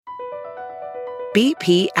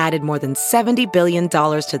BP added more than $70 billion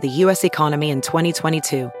to the U.S. economy in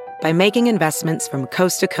 2022 by making investments from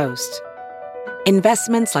coast to coast.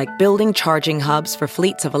 Investments like building charging hubs for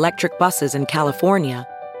fleets of electric buses in California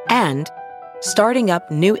and starting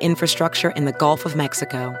up new infrastructure in the Gulf of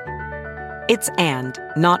Mexico. It's and,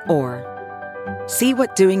 not or. See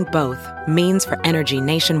what doing both means for energy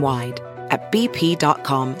nationwide at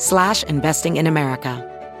bp.com/investing in America.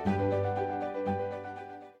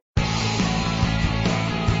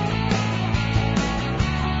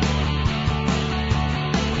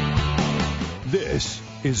 This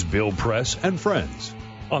is Bill Press and Friends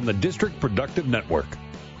on the District Productive Network.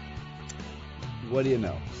 What do you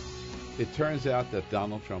know? It turns out that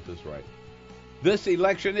Donald Trump is right. This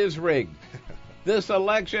election is rigged. This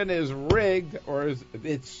election is rigged, or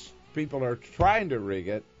people are trying to rig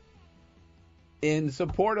it in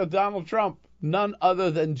support of Donald Trump. None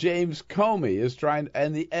other than James Comey is trying,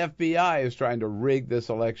 and the FBI is trying to rig this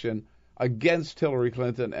election against Hillary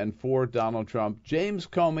Clinton and for Donald Trump. James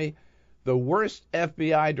Comey, the worst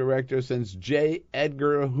FBI director since J.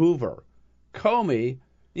 Edgar Hoover. Comey,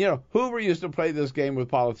 Hoover used to play this game with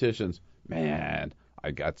politicians. Man,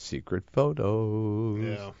 I got secret photos.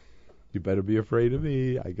 Yeah. You better be afraid of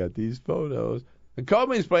me. I got these photos. And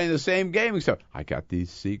Comey's playing the same game, except I got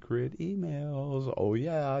these secret emails. Oh,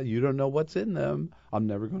 yeah, you don't know what's in them. I'm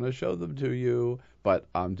never going to show them to you, but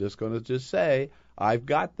I'm just going to say I've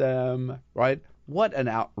got them, right? What an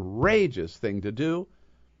outrageous thing to do.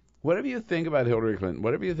 Whatever you think about Hillary Clinton,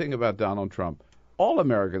 whatever you think about Donald Trump, all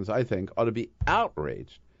Americans, I think, ought to be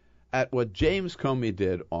outraged at what James Comey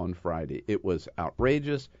did on Friday. It was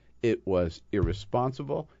outrageous. It was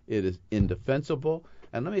irresponsible. It is indefensible.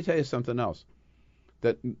 And let me tell you something else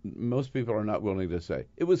that most people are not willing to say.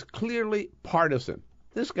 It was clearly partisan.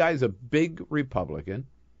 This guy's a big Republican,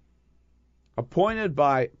 appointed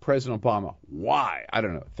by President Obama. Why? I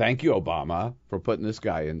don't know. Thank you, Obama, for putting this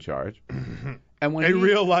guy in charge. And when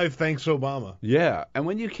real life thanks Obama. Yeah. And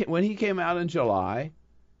when he came out in July,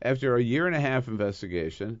 after a year and a half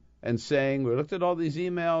investigation, and saying, we looked at all these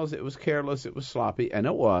emails, it was careless, it was sloppy, and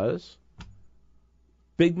it was.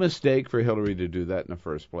 Big mistake for Hillary to do that in the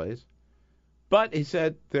first place. But he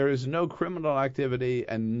said there is no criminal activity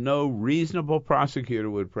and no reasonable prosecutor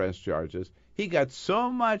would press charges. He got so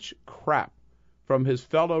much crap from his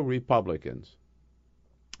fellow Republicans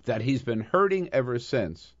that he's been hurting ever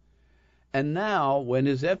since. And now, when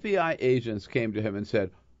his FBI agents came to him and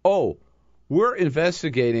said, oh, we're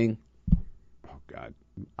investigating, oh, God,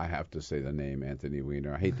 I have to say the name Anthony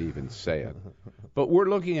Weiner. I hate to even say it. But we're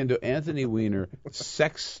looking into Anthony Weiner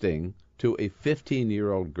sexting to a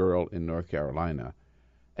 15-year-old girl in North Carolina.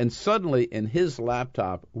 And suddenly, in his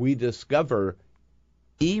laptop, we discover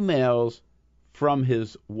emails from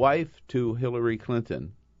his wife to Hillary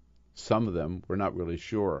Clinton. Some of them, we're not really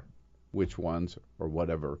sure which ones or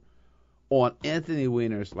whatever, on Anthony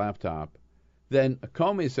Weiner's laptop. Then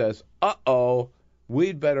Comey says, uh-oh,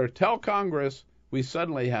 we'd better tell Congress we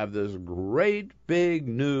suddenly have this great big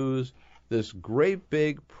news, this great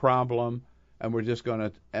big problem, and we're just going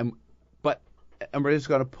to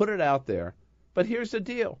put it out there. But here's the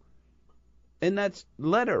deal. In that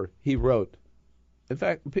letter he wrote, in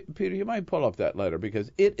fact, Peter, you might pull up that letter because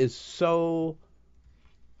it is so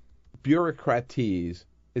bureaucratese.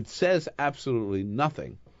 It says absolutely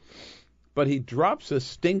nothing. But he drops a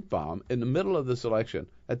stink bomb in the middle of this election.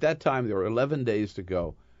 At that time, there were 11 days to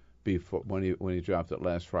go before when he dropped it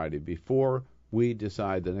last Friday, before we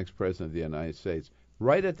decide the next president of the United States.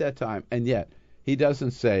 Right at that time, and yet he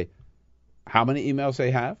doesn't say how many emails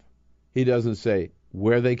they have. He doesn't say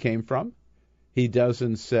where they came from. He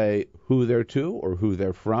doesn't say who they're to or who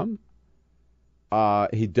they're from.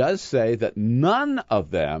 He does say that none of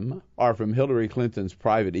them are from Hillary Clinton's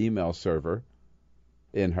private email server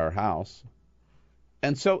in her house.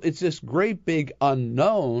 And so it's this great big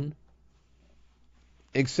unknown,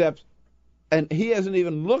 except, and he hasn't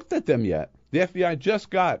even looked at them yet. The FBI just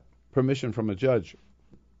got permission from a judge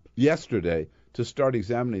yesterday to start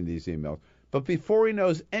examining these emails. But before he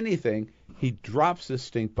knows anything, he drops this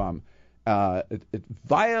stink bomb,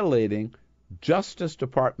 violating Justice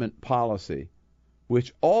Department policy,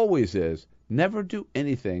 which always is never do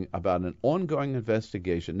anything about an ongoing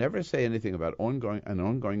investigation, never say anything about an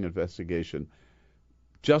ongoing investigation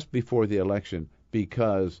just before the election,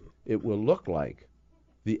 because it will look like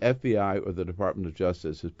the FBI or the Department of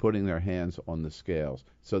Justice is putting their hands on the scales.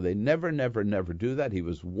 So they never do that. He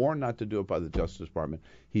was warned not to do it by the Justice Department.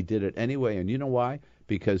 He did it anyway, and you know why?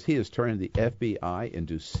 because he has turned the FBI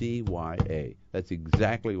into CYA. That's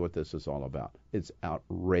exactly what this is all about. It's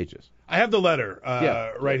outrageous. I have the letter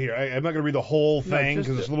right here. I'm not going to read the whole thing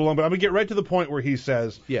because it's a little long, but I'm going to get right to the point where he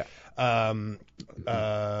says, because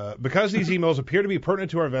these emails appear to be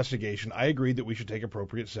pertinent to our investigation, I agreed that we should take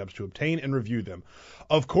appropriate steps to obtain and review them.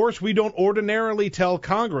 Of course, we don't ordinarily tell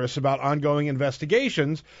Congress about ongoing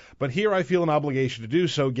investigations, but here I feel an obligation to do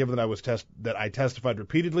so, given that I testified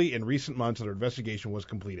repeatedly in recent months that our investigation was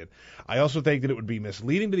completed. I also think that it would be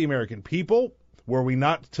misleading to the American people were we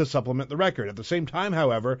not to supplement the record. At the same time,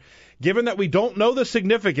 however, given that we don't know the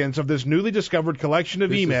significance of this newly discovered collection of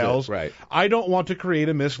emails, I don't want to create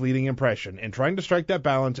a misleading impression. In trying to strike that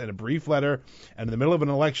balance in a brief letter and in the middle of an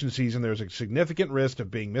election season, there's a significant risk of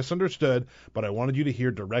being misunderstood, but I wanted you to hear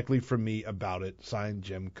directly from me about it. Signed,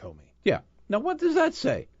 Jim Comey. Yeah. Now, what does that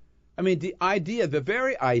say? I mean, the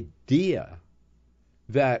very idea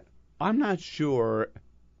that I'm not sure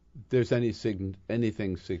there's anything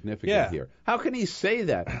significant here. How can he say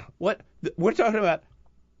that? What we're talking about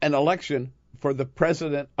an election for the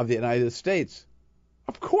president of the United States.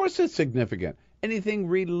 Of course it's significant. Anything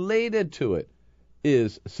related to it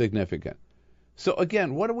is significant. So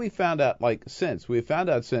again, what have we found out since? We found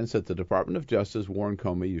out since that the Department of Justice warned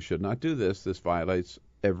Comey, you should not do this. This violates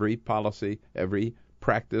every policy, every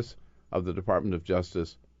practice of the Department of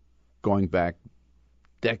Justice going back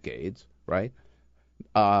decades, right?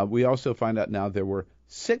 We also find out now there were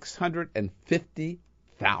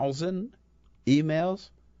 650,000 emails.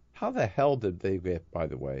 How the hell did they get, by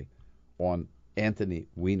the way, on Anthony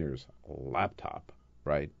Weiner's laptop,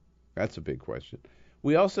 right? That's a big question.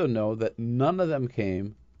 We also know that none of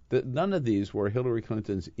these were Hillary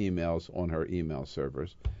Clinton's emails on her email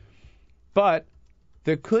servers. But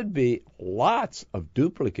there could be lots of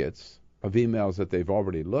duplicates of emails that they've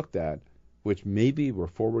already looked at, which maybe were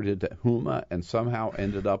forwarded to Huma and somehow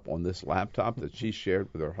ended up on this laptop that she shared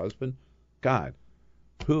with her husband. God,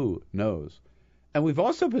 who knows? And we've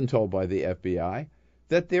also been told by the FBI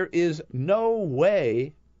that there is no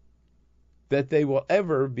way that they will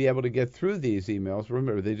ever be able to get through these emails.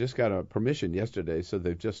 Remember, they just got a permission yesterday, so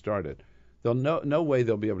they've just started. No way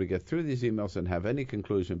they'll be able to get through these emails and have any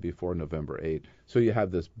conclusion before November 8th. So you have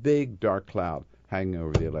this big dark cloud hanging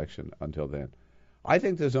over the election until then. I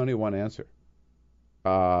think there's only one answer.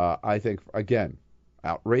 I think, again,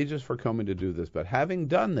 outrageous for Comey to do this, but having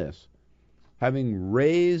done this, having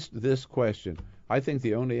raised this question, I think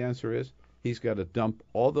the only answer is he's got to dump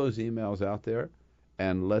all those emails out there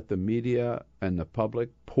and let the media and the public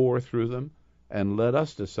pour through them and let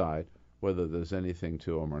us decide whether there's anything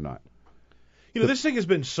to them or not. This thing has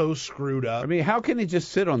been so screwed up. I mean, how can he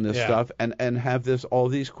just sit on this stuff and have all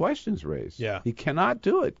these questions raised? Yeah. He cannot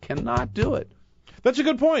do it. Cannot do it. That's a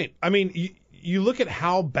good point. I mean, you look at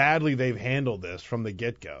how badly they've handled this from the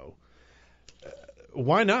get-go.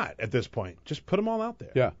 Why not at this point? Just put them all out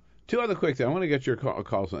there. Yeah. Two other quick things. I want to get your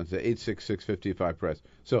calls on to 866-55-PRESS.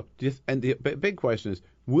 So, and the big question is,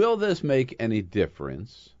 will this make any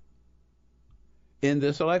difference in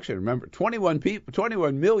this election? Remember, 21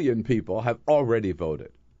 million people have already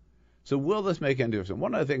voted. So will this make any difference?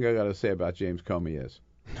 One other thing I got to say about James Comey is,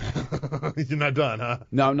 you're not done, huh?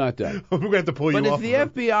 No, I'm not done. We're going to have to pull you off. But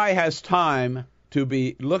if the FBI has time to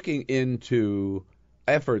be looking into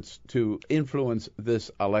efforts to influence this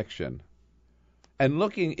election and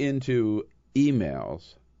looking into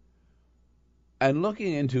emails and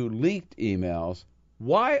looking into leaked emails,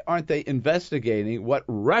 why aren't they investigating what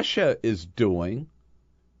Russia is doing,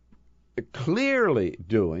 clearly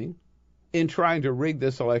doing, in trying to rig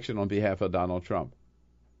this election on behalf of Donald Trump?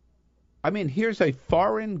 I mean, here's a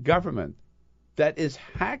foreign government that is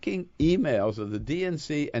hacking emails of the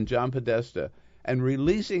DNC and John Podesta and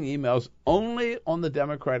releasing emails only on the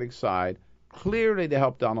Democratic side, clearly to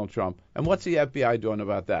help Donald Trump. And what's the FBI doing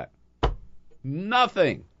about that?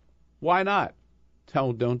 Nothing. Why not?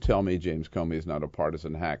 Don't tell me James Comey is not a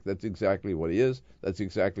partisan hack. That's exactly what he is. That's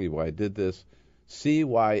exactly why I did this.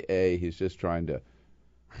 CYA, he's just trying to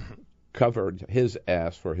cover his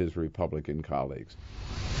ass for his Republican colleagues.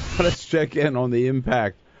 Let's check in on the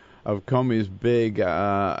impact of Comey's big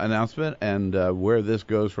announcement and where this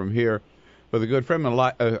goes from here with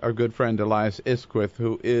our good friend Elias Isquith,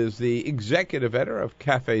 who is the executive editor of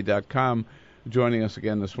Cafe.com, joining us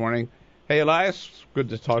again this morning. Hey, Elias, good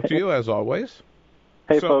to talk to you, as always.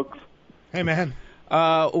 Hey, folks. Hey, man.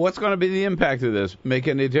 What's going to be the impact of this? Make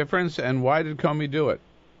any difference, and why did Comey do it?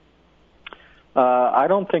 I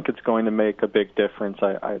don't think it's going to make a big difference.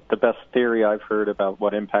 The best theory I've heard about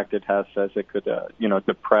what impact it has says it could,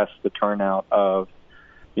 depress the turnout of,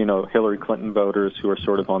 Hillary Clinton voters who are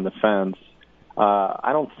sort of on the fence.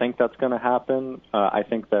 I don't think that's going to happen. I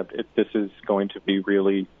think that this is going to be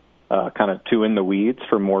really kind of too in the weeds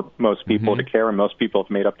for most people to care, and most people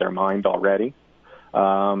have made up their mind already.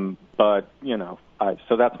 But,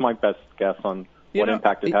 so that's my best guess on what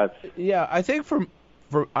impact it has. Yeah, I think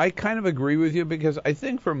I kind of agree with you, because I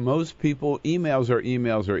think for most people, emails are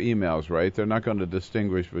emails, right? They're not going to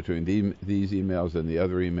distinguish between these emails and the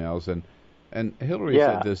other emails. And Hillary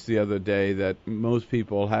said this the other day, that most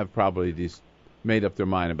people have probably made up their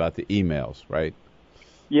mind about the emails, right?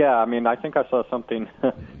 Yeah, I mean, I think I saw something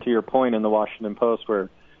to your point in the Washington Post where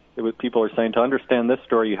people are saying to understand this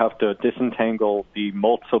story, you have to disentangle the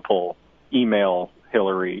multiple email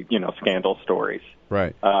Hillary, scandal stories.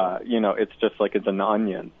 Right. It's just like it's an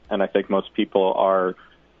onion. And I think most people are,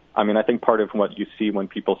 I think part of what you see when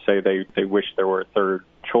people say they wish there were a third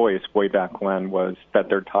choice way back when was that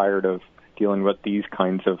they're tired of dealing with these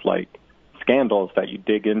kinds of scandals that you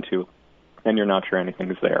dig into and you're not sure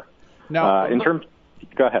anything's there. Now,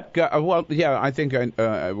 go ahead. Well, yeah, I think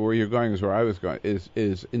where you're going is where I was going,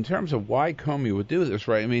 is in terms of why Comey would do this,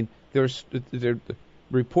 right? I mean, there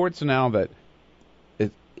reports now that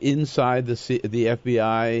inside the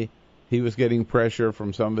FBI, he was getting pressure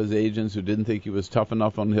from some of his agents who didn't think he was tough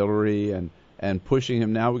enough on Hillary and pushing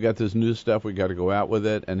him. Now we got this new stuff, we got to go out with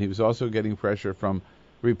it. And he was also getting pressure from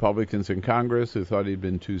Republicans in Congress who thought he'd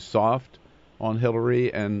been too soft on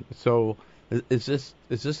Hillary. And so is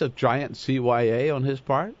this a giant CYA on his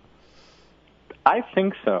part? I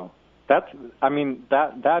think so. That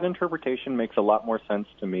interpretation makes a lot more sense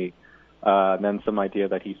to me than some idea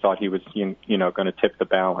that he thought he was, going to tip the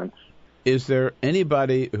balance. Is there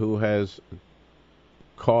anybody who has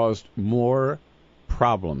caused more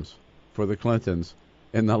problems for the Clintons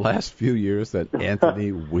in the last few years than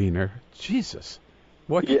Anthony Weiner? Jesus.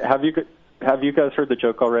 What? Yeah, have you guys heard the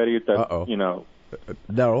joke already? That,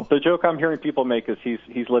 no. The joke I'm hearing people make is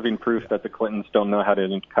he's living proof that the Clintons don't know how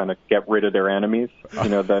to kind of get rid of their enemies.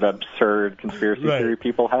 That absurd conspiracy theory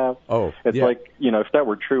people have. Oh, it's like, if that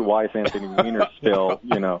were true, why is Anthony Weiner still,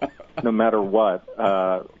 no matter what,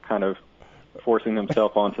 kind of forcing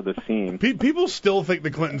himself onto the scene? People still think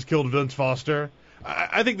the Clintons killed Vince Foster.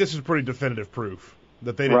 I think this is pretty definitive proof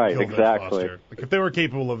that they didn't kill Vince Foster. If they were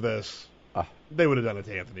capable of this, they would have done it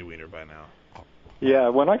to Anthony Weiner by now. Yeah,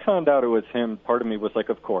 when I found out it was him, part of me was like,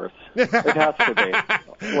 of course. It has to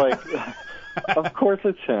be. Of course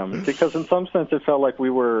it's him. Because in some sense it felt like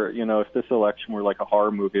we were, if this election were like a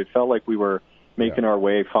horror movie, it felt like we were making our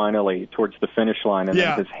way finally towards the finish line, and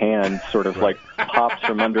then his hand sort of pops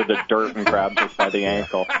from under the dirt and grabs us by the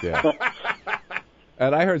ankle. Yeah.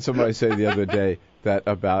 And I heard somebody say the other day that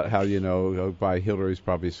about how, Hillary's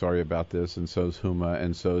probably sorry about this, and so's Huma,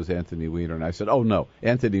 and so's Anthony Weiner. And I said, oh, no,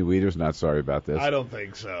 Anthony Weiner's not sorry about this. I don't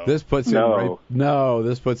think so. This puts him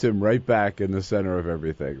this puts him right back in the center of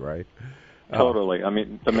everything, right? Totally. I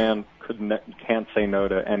mean, the man can't say no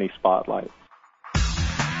to any spotlight.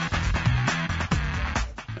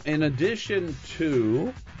 In addition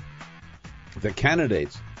to the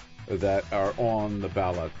candidates that are on the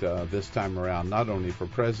ballot this time around, not only for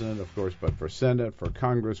president, of course, but for Senate, for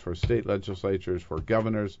Congress, for state legislatures, for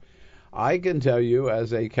governors, I can tell you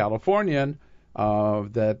as a Californian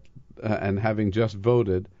and having just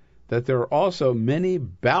voted, that there are also many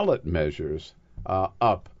ballot measures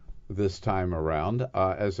up this time around,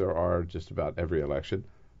 as there are just about every election.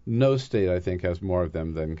 No state, I think, has more of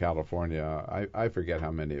them than California. I forget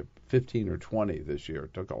how many, 15 or 20 this year.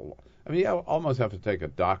 It took you almost have to take a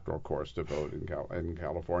doctoral course to vote in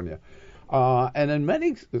California. And in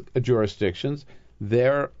many jurisdictions,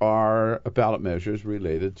 there are ballot measures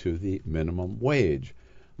related to the minimum wage.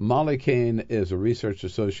 Molly Cain is a research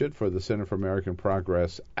associate for the Center for American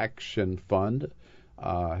Progress Action Fund,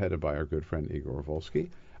 headed by our good friend Igor Volsky.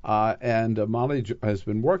 And Molly has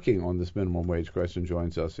been working on this minimum wage question,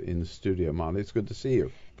 joins us in the studio. Molly, it's good to see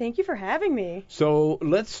you. Thank you for having me. So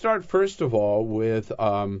let's start first of all with,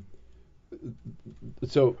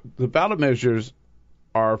 so the ballot measures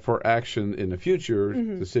are for action in the future,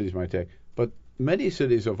 the cities might take, but many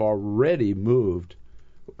cities have already moved,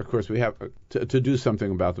 of course we have, to do something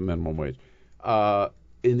about the minimum wage.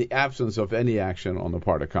 In the absence of any action on the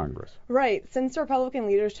part of Congress. Right. Since the Republican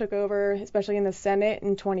leaders took over, especially in the Senate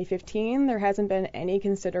in 2015, there hasn't been any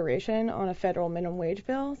consideration on a federal minimum wage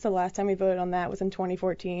bill. So last time we voted on that was in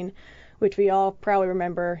 2014, which we all probably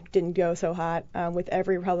remember didn't go so hot, with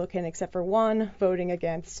every Republican except for one voting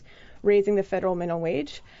against raising the federal minimum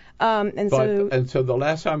wage. So the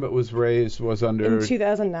last time it was raised was under... In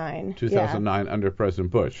 2009. 2009 under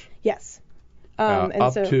President Bush. Yes.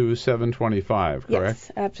 Up to 725, correct?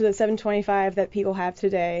 Yes, up to the 725 that people have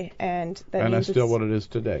today, and that's still what it is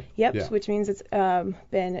today. Yep, yeah. Which means it's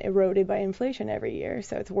been eroded by inflation every year,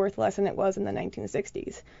 so it's worth less than it was in the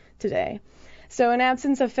 1960s today. So in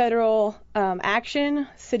absence of federal action,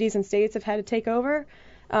 cities and states have had to take over.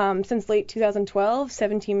 Since late 2012,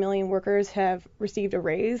 17 million workers have received a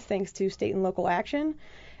raise thanks to state and local action.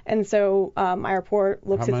 And so my report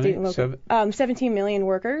looks at state and local 17 million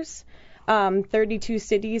workers. 32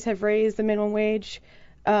 cities have raised the minimum wage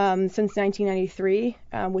since 1993,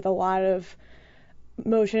 with a lot of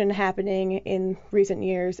motion happening in recent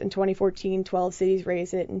years. In 2014, 12 cities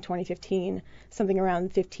raised it. In 2015, something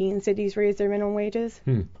around 15 cities raised their minimum wages.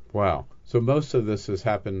 Wow. So most of this has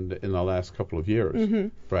happened in the last couple of years. Mm-hmm.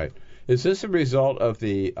 Right. Is this a result of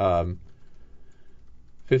the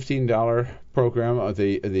 $15 program of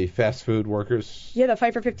the fast food workers? Yeah, the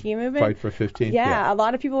Fight for 15 movement. Fight for 15? Yeah, a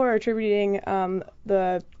lot of people are attributing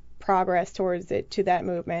the progress towards it to that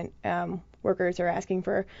movement. Workers are asking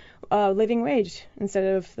for a living wage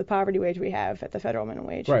instead of the poverty wage we have at the federal minimum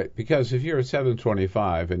wage. Right, because if you're at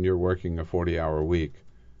 725 and you're working a 40-hour week,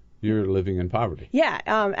 you're living in poverty. Yeah,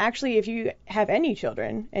 actually, if you have any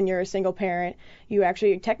children and you're a single parent, you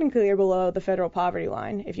actually technically are below the federal poverty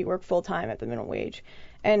line if you work full-time at the minimum wage.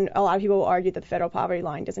 And a lot of people will argue that the federal poverty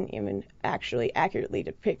line doesn't even actually accurately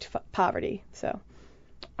depict poverty. So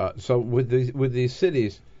with these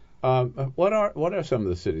cities, what are some of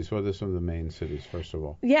the cities? What are some of the main cities, first of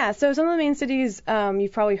all? Yeah, so some of the main cities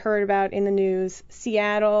you've probably heard about in the news: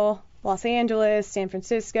 Seattle, Los Angeles, San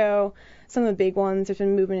Francisco. Some of the big ones. There's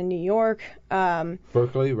been movement in New York.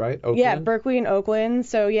 Berkeley, right? Oakland? Yeah, Berkeley and Oakland.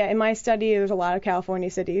 So yeah, in my study, there's a lot of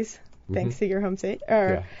California cities. Thanks to your home state,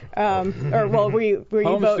 or well, where you vote now.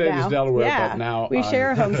 Home state is Delaware, but now we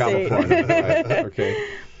share a home California. state. Right. Okay.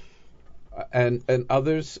 And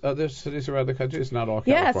other cities around the country? It's not all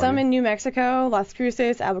California. Yeah, some in New Mexico, Las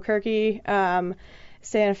Cruces, Albuquerque,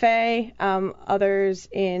 Santa Fe. Others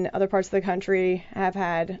in other parts of the country have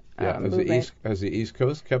had movement. Has the East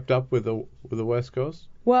Coast kept up with the West Coast?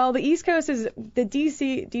 Well, the East Coast is the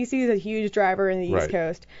DC is a huge driver in the East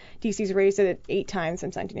Coast. DC's raised it 8 times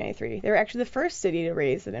since 1993. They were actually the first city to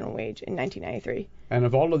raise the minimum wage in 1993. And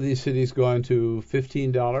have all of these cities gone to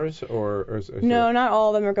 $15 or No, not all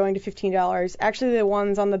of them are going to $15. Actually, the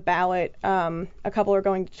ones on the ballot, a couple are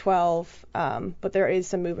going to $12, but there is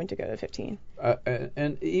some movement to go to $15.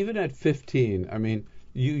 And even at 15, I mean,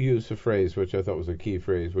 you used a phrase which I thought was a key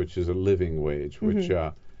phrase, which is a living wage, which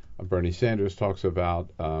Bernie Sanders talks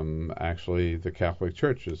about. Actually, the Catholic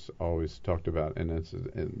Church has always talked about, and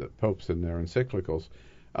the popes in their encyclicals.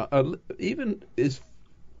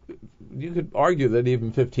 You could argue that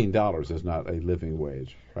even $15 is not a living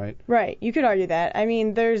wage, right? Right. You could argue that. I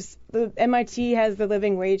mean, there's the MIT has the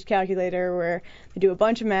living wage calculator where they do a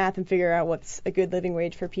bunch of math and figure out what's a good living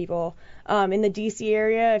wage for people. In the DC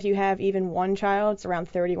area, if you have even one child, it's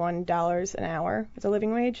around $31 an hour as a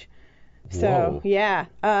living wage. So, Whoa. Yeah.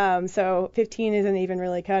 So 15 isn't even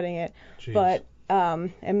really cutting it. Jeez. But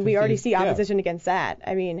and we already see opposition against that.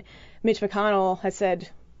 I mean, Mitch McConnell has said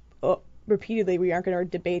repeatedly we aren't going to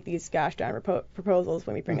debate these gosh darn proposals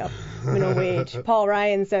when we bring up minimum wage. Paul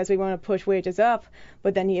Ryan says we want to push wages up,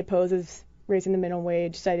 but then he opposes raising the minimum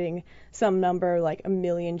wage, citing some number like 1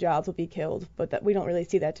 million jobs will be killed, but that we don't really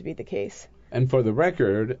see that to be the case. And for the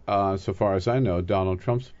record, so far as I know, Donald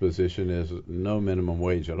Trump's position is no minimum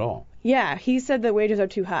wage at all. Yeah, he said the wages are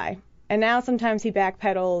too high. And now sometimes he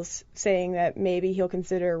backpedals, saying that maybe he'll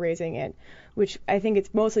consider raising it, which I think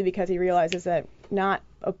it's mostly because he realizes that not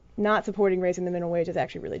supporting raising the minimum wage is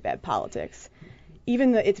actually really bad politics.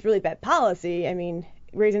 Even though it's really bad policy, I mean,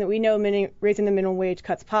 raising the minimum wage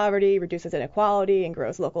cuts poverty, reduces inequality, and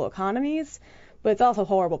grows local economies. But it's also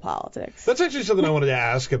horrible politics. That's actually something I wanted to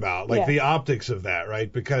ask about, like the optics of that,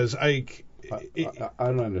 right? Because I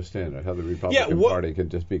don't understand it, how the Republican Party can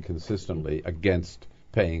just be consistently against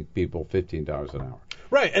paying people $15 an hour.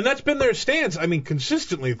 Right, and that's been their stance, I mean,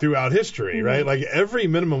 consistently throughout history, right? Like every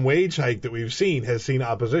minimum wage hike that we've seen has seen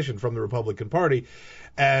opposition from the Republican Party,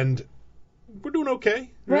 and we're doing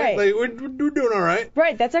okay, right? Like, we're doing all right.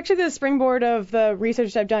 Right, that's actually the springboard of the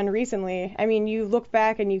research I've done recently. I mean, you look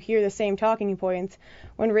back and you hear the same talking points.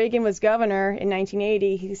 When Reagan was governor in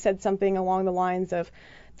 1980, he said something along the lines of,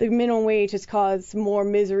 the minimum wage has caused more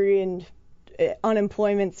misery and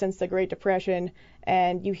unemployment since the Great Depression.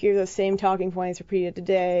 And you hear those same talking points repeated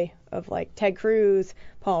today of like Ted Cruz,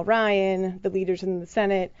 Paul Ryan, the leaders in the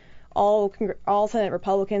Senate, all Senate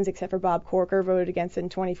Republicans except for Bob Corker voted against it in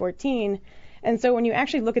 2014. And so when you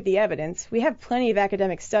actually look at the evidence, we have plenty of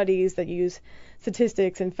academic studies that use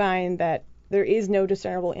statistics and find that there is no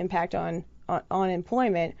discernible impact on on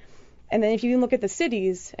employment. And then if you look at the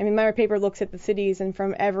cities, I mean, my paper looks at the cities, and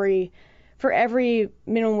for every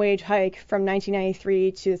minimum wage hike from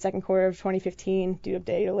 1993 to the second quarter of 2015 due to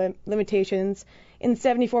data limitations, in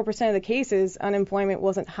 74% of the cases, unemployment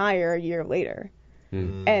wasn't higher a year later.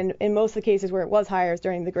 Mm-hmm. And in most of the cases where it was higher is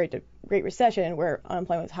during the Great Recession, where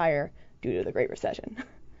unemployment was higher due to the Great Recession.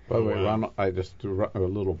 By the way, Ronald, a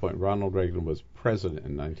little point. Ronald Reagan was president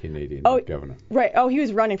in 1980, not governor. Right. Oh, he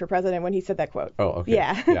was running for president when he said that quote. Oh, okay.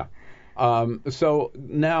 Yeah. Yeah. So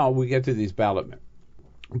now we get to these ballot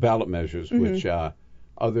measures, mm-hmm. which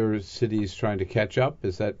other cities trying to catch up.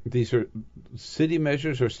 These are city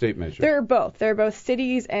measures or state measures? They're both. They're both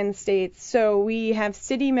cities and states. So we have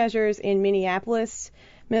city measures in Minneapolis,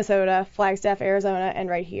 Minnesota, Flagstaff, Arizona, and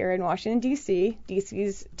right here in Washington, D.C.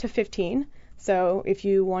 D.C.'s to 15. So if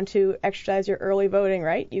you want to exercise your early voting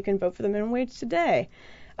right, you can vote for the minimum wage today.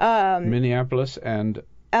 Minneapolis and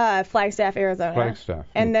Flagstaff, Arizona. Flagstaff.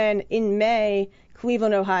 And then in May,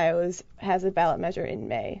 Cleveland, Ohio has a ballot measure in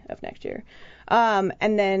May of next year.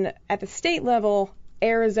 And then at the state level,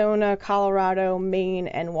 Arizona, Colorado, Maine,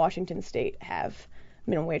 and Washington State have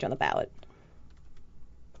minimum wage on the ballot.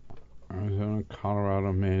 Arizona,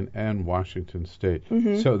 Colorado, Maine, and Washington State.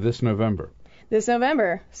 Mm-hmm. So this November.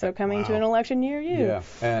 So coming to an election near you. Yeah,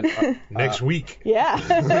 and next week. Yeah.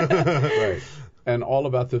 Right. And all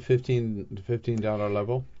about the $15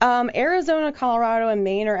 level? Arizona, Colorado, and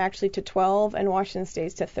Maine are actually to 12, and Washington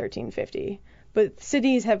State's to $13.50. But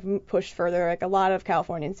cities have pushed further. Like a lot of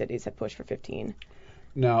Californian cities have pushed for 15.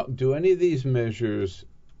 Now, do any of these measures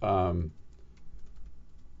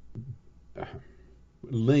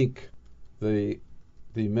link the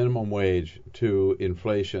minimum wage to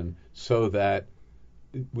inflation so that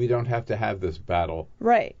we don't have to have this battle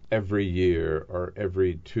every year or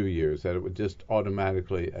every 2 years, that it would just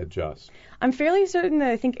automatically adjust? I'm fairly certain that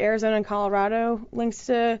I think Arizona and Colorado links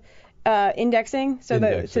to indexing, so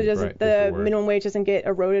the minimum wage doesn't get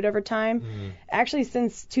eroded over time. Mm-hmm. Actually,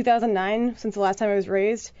 since 2009, since the last time it was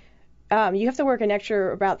raised, you have to work an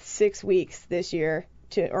extra about 6 weeks this year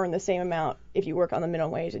to earn the same amount if you work on the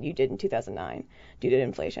minimum wage that you did in 2009 due to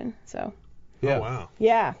inflation. So. Yeah. Oh, wow.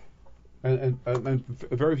 Yeah. And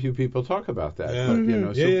very few people talk about that. Yeah. But,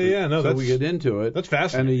 Mm-hmm. So we get into it. That's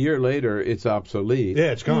fascinating. And a year later, it's obsolete.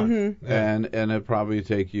 Yeah, it's gone. Mm-hmm. Yeah. And it probably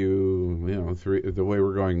take you, the way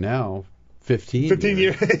we're going now, 15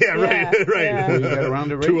 years. Yeah, right. Yeah. Before you get around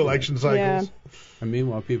to 2 election cycles. Yeah. And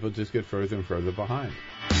meanwhile, people just get further and further behind.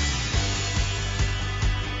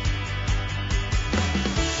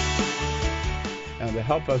 And to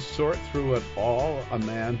help us sort through it all, a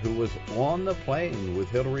man who was on the plane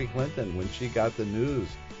with Hillary Clinton when she got the news,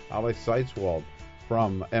 Alex Seitzwald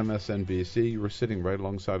from MSNBC. You were sitting right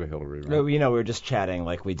alongside of Hillary, right? No, we were just chatting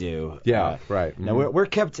like we do. Yeah, right. No, we're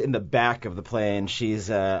kept in the back of the plane.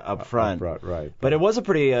 She's up front. Right. But it was a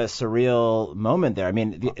pretty surreal moment there. I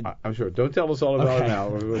mean, I'm sure. Don't tell us all about it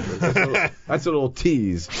now. That's a little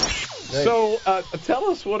tease. So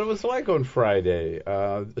tell us what it was like on Friday.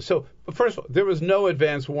 So first of all, there was no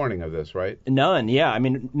advance warning of this, right? None, yeah. I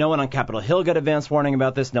mean, no one on Capitol Hill got advance warning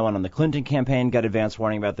about this. No one on the Clinton campaign got advance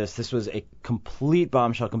warning about this. This was a complete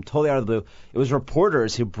bombshell, totally out of the blue. It was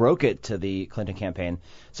reporters who broke it to the Clinton campaign.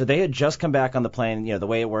 So they had just come back on the plane. The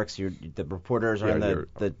way it works, the reporters are in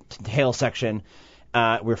the tail section.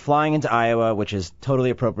 We're flying into Iowa, which is totally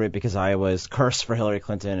appropriate because Iowa is cursed for Hillary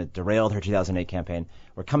Clinton. It derailed her 2008 campaign.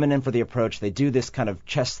 We're coming in for the approach. They do this kind of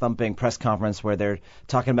chest-thumping press conference where they're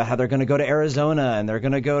talking about how they're going to go to Arizona and they're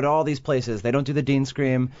going to go to all these places. They don't do the Dean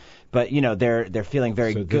Scream, but, they're feeling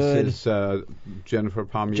very good. This is Jennifer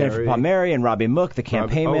Palmieri. Jennifer Palmieri and Robbie Mook, the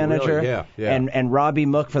campaign manager. Really? Yeah. And Robbie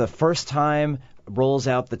Mook, for the first time, rolls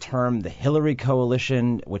out the term the Hillary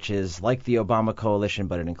Coalition, which is like the Obama Coalition,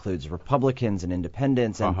 but it includes Republicans and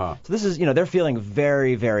independents. And so this is, they're feeling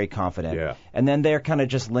very, very confident. Yeah. And then they're kind of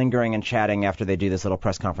just lingering and chatting after they do this little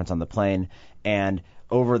press conference on the plane. And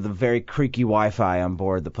over the very creaky Wi-Fi on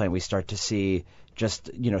board the plane, we start to see just,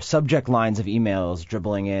 subject lines of emails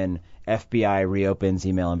dribbling in. FBI reopens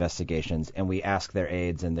email investigations. And we ask their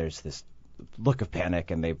aides, and there's this look of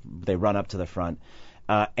panic, and they run up to the front.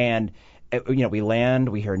 We land,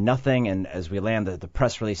 we hear nothing, and as we land, the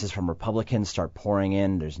press releases from Republicans start pouring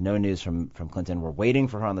in. There's no news from Clinton. We're waiting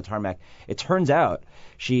for her on the tarmac. It turns out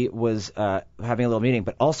she was having a little meeting,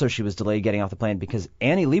 but also she was delayed getting off the plane because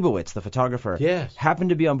Annie Leibovitz, the photographer,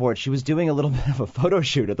 happened to be on board. She was doing a little bit of a photo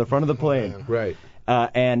shoot at the front of the plane. Right.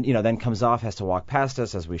 And then comes off, has to walk past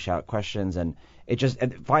us as we shout questions, and it just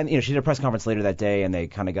and finally, she did a press conference later that day, and they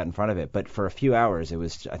kind of got in front of it. But for a few hours,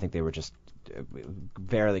 I think they were just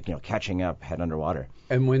barely, catching up, head underwater.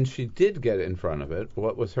 And when she did get in front of it,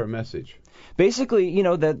 what was her message? Basically,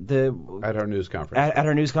 that at her news conference. At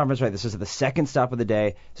her news conference, right? This was the second stop of the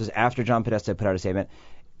day. This was after John Podesta put out a statement.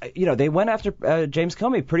 They went after James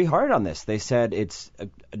Comey pretty hard on this. They said it's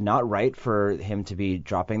not right for him to be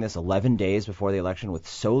dropping this 11 days before the election with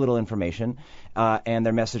so little information. And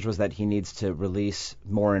their message was that he needs to release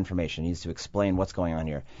more information. He needs to explain what's going on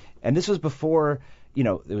here. And this was before,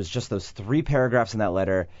 it was just those 3 paragraphs in that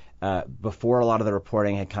letter. Before a lot of the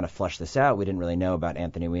reporting had kind of flushed this out, we didn't really know about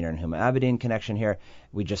Anthony Weiner and Huma Abedin connection here.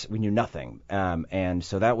 We knew nothing. And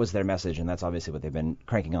so that was their message, and that's obviously what they've been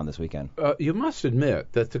cranking on this weekend. You must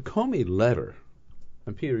admit that the Comey letter,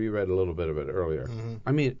 and Peter, you read a little bit of it earlier. Mm-hmm.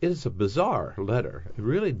 I mean, it is a bizarre letter. It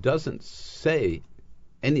really doesn't say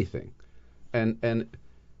anything. And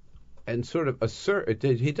sort of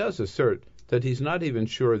he does assert that he's not even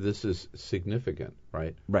sure this is significant,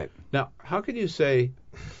 right? Right. Now, how can you say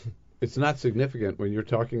it's not significant when you're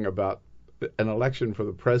talking about an election for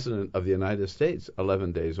the President of the United States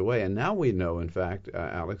 11 days away? And now we know, in fact,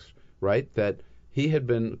 Alex, right, that he had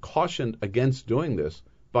been cautioned against doing this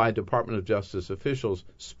by Department of Justice officials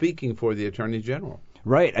speaking for the Attorney General.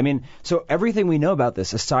 Right. I mean, so everything we know about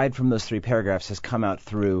this, aside from those 3 paragraphs, has come out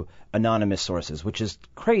through anonymous sources, which is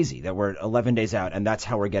crazy that we're 11 days out, and that's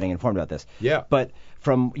how we're getting informed about this. Yeah. But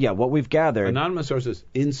from what we've gathered, anonymous sources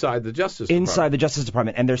inside the Justice Department. Inside the Justice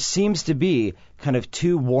Department, and there seems to be kind of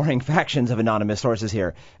 2 warring factions of anonymous sources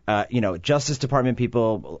here. Justice Department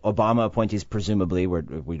people, Obama appointees, presumably,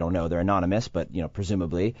 we don't know, they're anonymous, but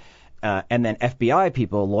presumably, and then FBI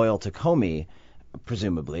people loyal to Comey.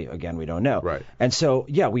 Presumably, again, we don't know. Right. And so,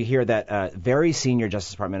 we hear that very senior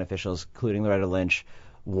Justice Department officials, including Loretta Lynch,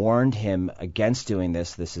 warned him against doing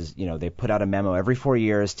this. This is, they put out a memo every 4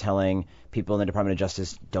 years telling people in the Department of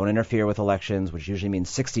Justice, don't interfere with elections, which usually means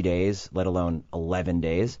 60 days, let alone 11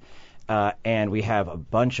 days. And we have a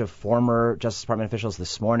bunch of former Justice Department officials.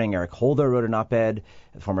 This morning, Eric Holder wrote an op-ed,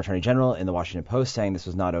 the former Attorney General, in the Washington Post saying this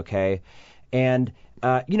was not okay. And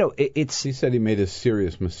he said he made a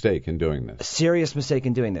serious mistake in doing this. A serious mistake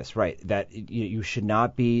in doing this, right? That you should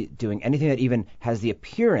not be doing anything that even has the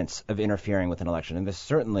appearance of interfering with an election, and this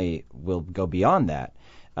certainly will go beyond that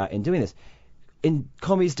in doing this. In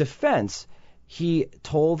Comey's defense, he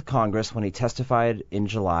told Congress when he testified in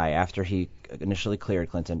July, after he initially cleared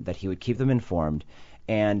Clinton, that he would keep them informed,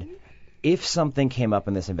 and if something came up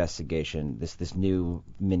in this investigation, this new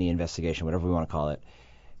mini investigation, whatever we want to call it,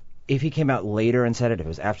 if he came out later and said it, if it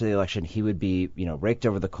was after the election, he would be, raked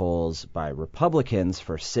over the coals by Republicans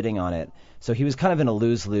for sitting on it. So he was kind of in a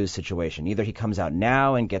lose-lose situation. Either he comes out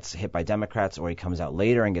now and gets hit by Democrats, or he comes out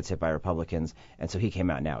later and gets hit by Republicans. And so he came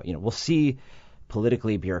out now. We'll see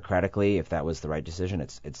politically, bureaucratically, if that was the right decision.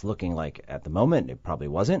 It's looking like at the moment it probably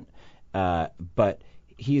wasn't. But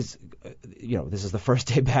he's, this is the first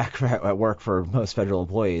day back at work for most federal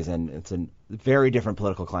employees, and it's a very different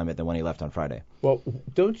political climate than when he left on Friday. Well,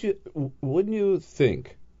 wouldn't you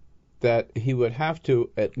think that he would have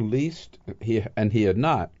to at least, he had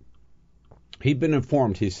not, he'd been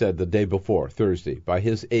informed, he said, the day before, Thursday, by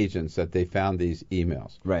his agents that they found these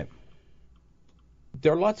emails. Right.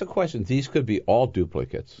 There are lots of questions. These could be all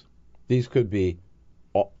duplicates. These could be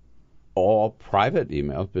all private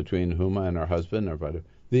emails between Huma and her husband.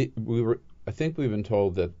 I think we've been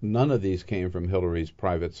told that none of these came from Hillary's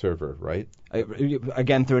private server, right?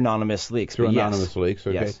 Again, through anonymous leaks. Anonymous leaks,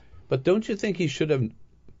 okay. Yes. But don't you think he should have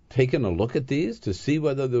taken a look at these to see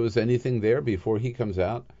whether there was anything there before he comes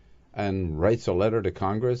out and writes a letter to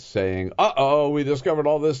Congress saying, we discovered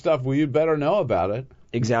all this stuff, well, you'd better know about it?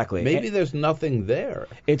 Exactly. Maybe there's nothing there.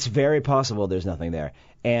 It's very possible there's nothing there.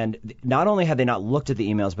 And not only had they not looked at the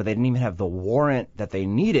emails, but they didn't even have the warrant that they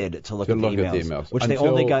needed to look at the emails, which they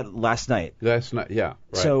only got last night. Last night, yeah.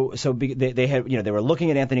 Right. So they had, they were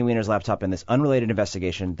looking at Anthony Weiner's laptop in this unrelated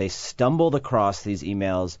investigation. They stumbled across these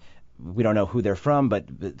emails. We don't know who they're from, but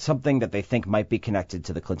something that they think might be connected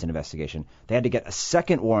to the Clinton investigation. They had to get a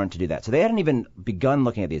second warrant to do that. So they hadn't even begun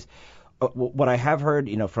looking at these. What I have heard,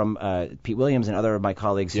 from Pete Williams and other of my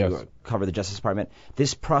colleagues who cover the Justice Department,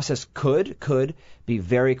 this process could be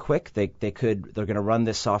very quick. They're going to run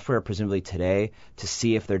this software presumably today to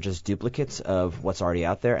see if they're just duplicates of what's already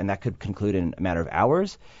out there, and that could conclude in a matter of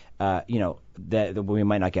hours. That we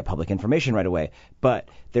might not get public information right away, but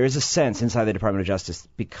there is a sense inside the Department of Justice,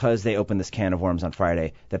 because they opened this can of worms on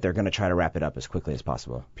Friday, that they're going to try to wrap it up as quickly as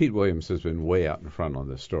possible. Pete Williams has been way out in front on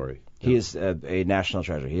this story. He is a national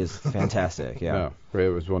treasure. He is fantastic. Yeah. Ray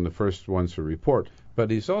was one of the first ones to report,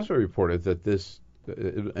 but he's also reported that this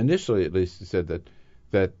Initially, at least, he said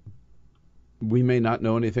that we may not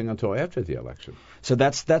know anything until after the election. So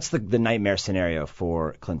that's the nightmare scenario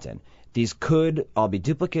for Clinton. These could all be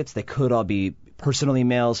duplicates. They could all be personal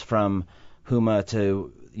emails from Huma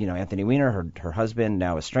to Anthony Weiner, her husband,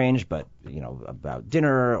 now estranged, but about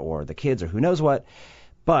dinner or the kids or who knows what.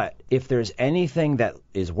 But if there's anything that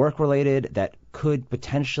is work-related that could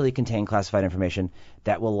potentially contain classified information,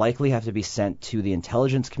 that will likely have to be sent to the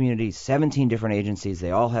intelligence community, 17 different agencies.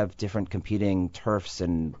 They all have different competing turfs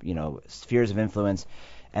and, spheres of influence.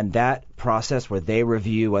 And that process where they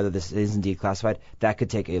review whether this is indeed classified, that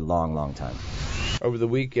could take a long, long time. Over the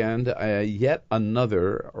weekend, yet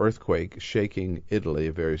another earthquake shaking Italy,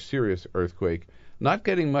 a very serious earthquake, not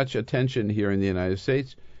getting much attention here in the United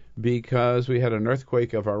States, because we had an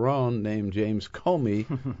earthquake of our own named James Comey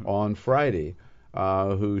on Friday,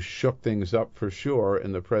 who shook things up for sure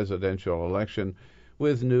in the presidential election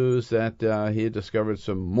with news that he had discovered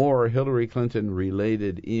some more Hillary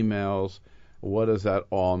Clinton-related emails. What does that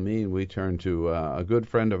all mean? We turn to a good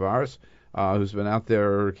friend of ours who's been out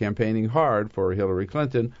there campaigning hard for Hillary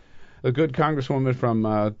Clinton, a good congresswoman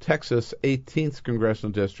from Texas' 18th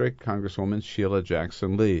Congressional District, Congresswoman Sheila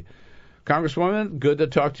Jackson Lee. Congresswoman, good to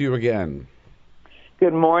talk to you again.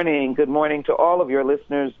 Good morning. Good morning to all of your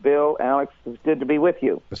listeners. Bill, Alex, it's good to be with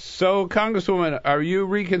you. So, Congresswoman, are you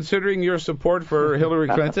reconsidering your support for Hillary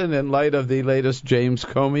Clinton in light of the latest James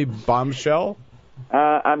Comey bombshell?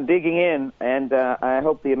 I'm digging in, and I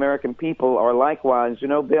hope the American people are likewise.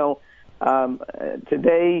 Bill,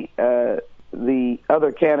 today the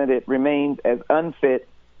other candidate remains as unfit,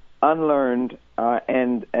 unlearned,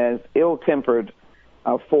 and as ill-tempered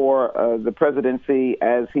for the presidency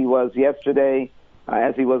as he was yesterday,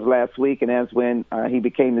 as he was last week, and as when he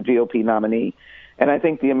became the GOP nominee. And I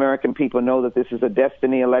think the American people know that this is a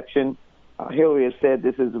destiny election. Hillary has said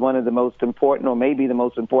this is one of the most important, or maybe the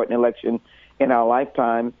most important election in our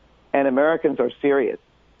lifetime. And Americans are serious,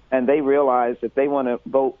 and they realize that they want to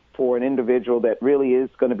vote for an individual that really is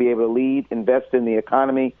going to be able to lead, invest in the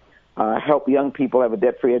economy, help young people have a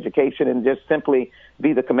debt-free education, and just simply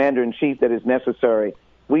be the commander-in-chief that is necessary.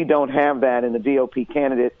 We don't have that in the GOP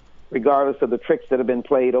candidate, regardless of the tricks that have been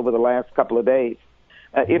played over the last couple of days.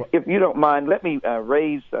 If you don't mind, let me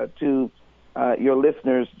raise to your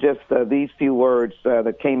listeners just these few words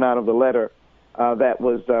that came out of the letter that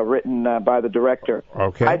was written by the director.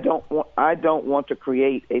 Okay. I don't want to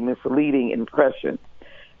create a misleading impression.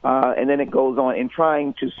 And then it goes on, in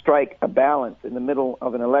trying to strike a balance in the middle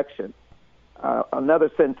of an election. Another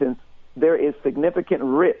sentence, there is significant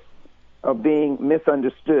risk of being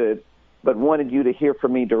misunderstood, but wanted you to hear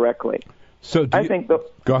from me directly. So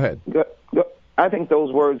go ahead. I think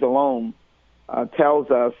those words alone tells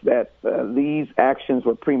us that these actions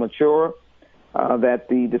were premature, that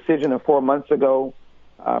the decision of 4 months ago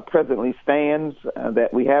presently stands,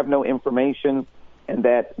 that we have no information, and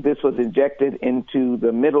that this was injected into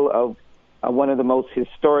the middle of one of the most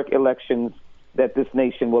historic elections that this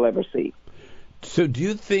nation will ever see. So do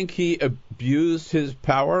you think he abused his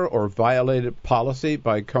power or violated policy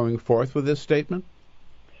by coming forth with this statement?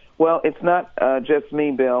 Well, it's not just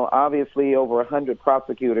me, Bill. Obviously, over 100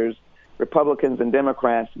 prosecutors, Republicans and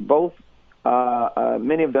Democrats, both,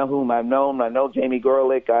 many of them whom I've known. I know Jamie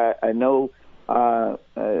Gerlich. I know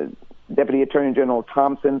Deputy Attorney General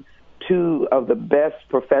Thompson, two of the best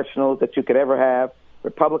professionals that you could ever have,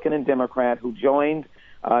 Republican and Democrat, who joined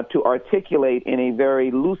to articulate in a very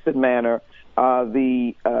lucid manner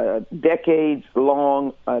the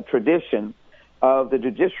decades-long tradition of the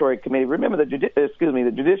Judiciary Committee. Remember, the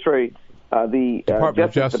Judiciary, the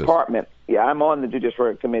Justice Department. Yeah, I'm on the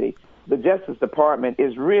Judiciary Committee. The Justice Department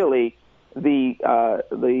is really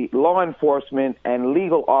the law enforcement and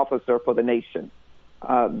legal officer for the nation.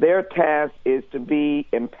 Their task is to be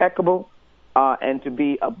impeccable and to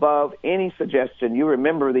be above any suggestion. You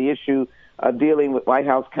remember the issue dealing with White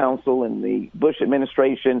House counsel and the Bush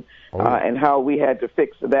administration and how we had to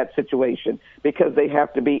fix that situation, because they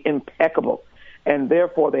have to be impeccable. And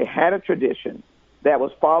therefore, they had a tradition that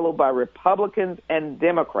was followed by Republicans and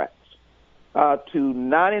Democrats to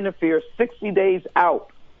not interfere 60 days out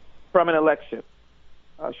from an election,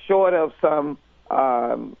 short of some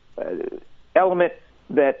element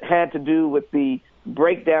that had to do with the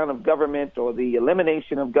breakdown of government or the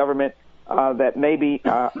elimination of government that maybe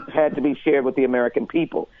had to be shared with the American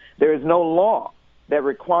people. There is no law that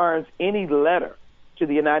requires any letter to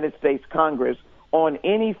the United States Congress on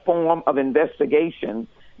any form of investigation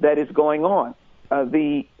that is going on.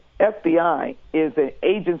 The FBI is an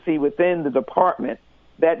agency within the department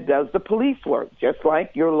that does the police work, just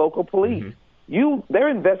like your local police. Mm-hmm. They're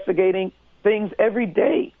investigating things every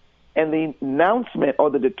day and the announcement or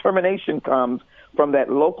the determination comes from that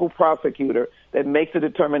local prosecutor that makes a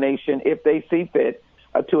determination, if they see fit,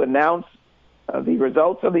 to announce the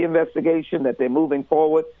results of the investigation, that they're moving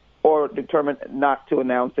forward, or determine not to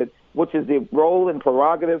announce it, which is the role and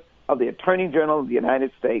prerogative of the Attorney General of the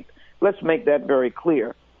United States. Let's make that very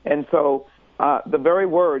clear. And so the very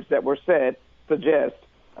words that were said suggest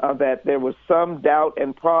that there was some doubt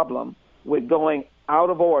and problem with going out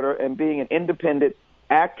of order and being an independent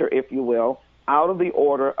actor, if you will, out of the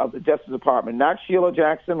order of the Justice Department. Not Sheila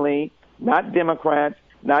Jackson Lee, not Democrats,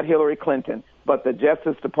 not Hillary Clinton, but the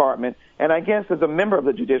Justice Department. And I guess as a member of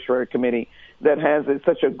the Judiciary Committee that has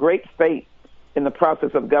such a great faith in the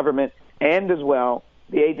process of government, and as well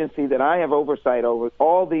the agency that I have oversight over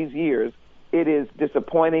all these years, it is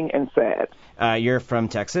disappointing and sad. You're from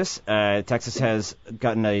Texas. Texas has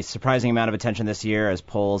gotten a surprising amount of attention this year as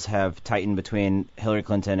polls have tightened between Hillary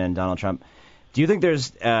Clinton and Donald Trump. Do you think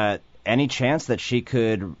there's any chance that she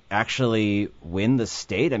could actually win the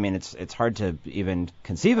state? I mean, it's hard to even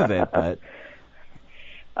conceive of it, but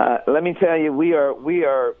let me tell you, we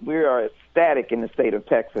are ecstatic in the state of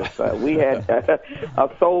Texas. We had a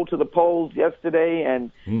sold to the polls yesterday,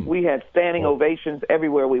 and we had standing ovations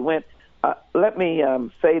everywhere we went. Let me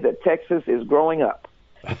say that Texas is growing up,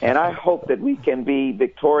 and I hope that we can be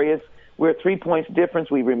victorious. We're 3 points difference.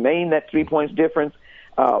 We remain that 3 points difference.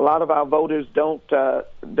 A lot of our voters don't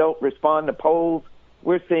respond to polls.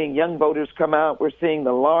 We're seeing young voters come out. We're seeing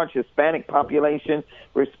the large Hispanic population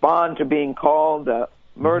respond to being called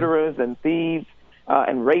murderers and thieves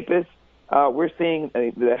and rapists. We're seeing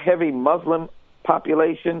the heavy Muslim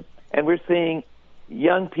population, and we're seeing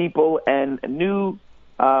young people and new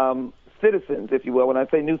citizens, if you will. When I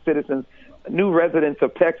say new citizens, new residents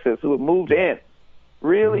of Texas who have moved in,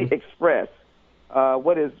 really express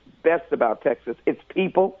what is best about Texas. It's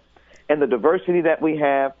people and the diversity that we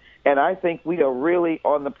have, and I think we are really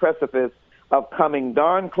on the precipice of coming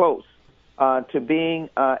darn close to being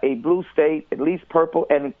a blue state, at least purple,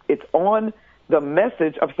 and it's on the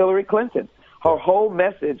message of Hillary Clinton, her whole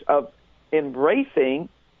message of embracing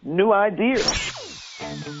new ideas.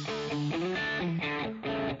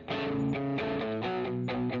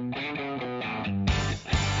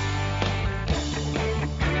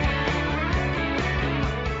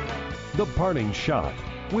 The Parting Shot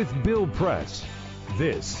with Bill Press.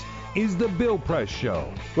 This is the Bill Press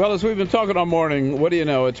Show. Well, as we've been talking all morning, what do you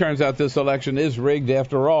know? It turns out this election is rigged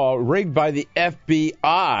after all. Rigged by the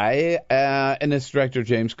FBI and its director,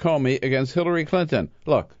 James Comey, against Hillary Clinton.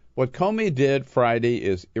 Look, what Comey did Friday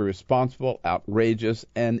is irresponsible, outrageous,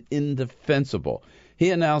 and indefensible.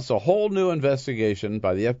 He announced a whole new investigation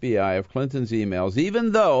by the FBI of Clinton's emails,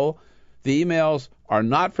 even though the emails are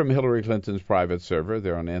not from Hillary Clinton's private server.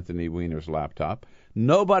 They're on Anthony Weiner's laptop.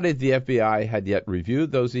 Nobody at the FBI had yet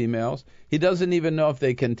reviewed those emails. He doesn't even know if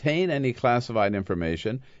they contain any classified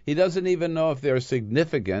information. He doesn't even know if they're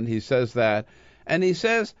significant. He says that. And he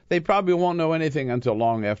says they probably won't know anything until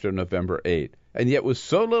long after November 8th. And yet with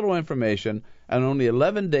so little information, and only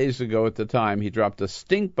 11 days ago at the time, he dropped a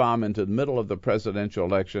stink bomb into the middle of the presidential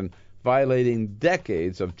election, violating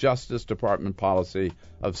decades of Justice Department policy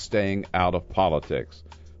of staying out of politics.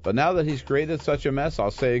 But now that he's created such a mess, I'll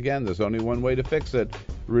say again, there's only one way to fix it.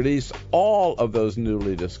 Release all of those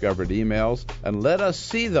newly discovered emails and let us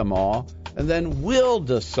see them all, and then we'll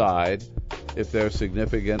decide if they're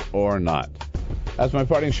significant or not. That's my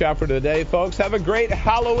parting shot for today, folks. Have a great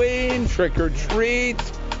Halloween. Trick or treat.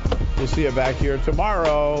 We'll see you back here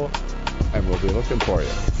tomorrow, and we'll be looking for you.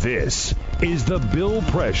 This is the Bill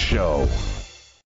Press Show.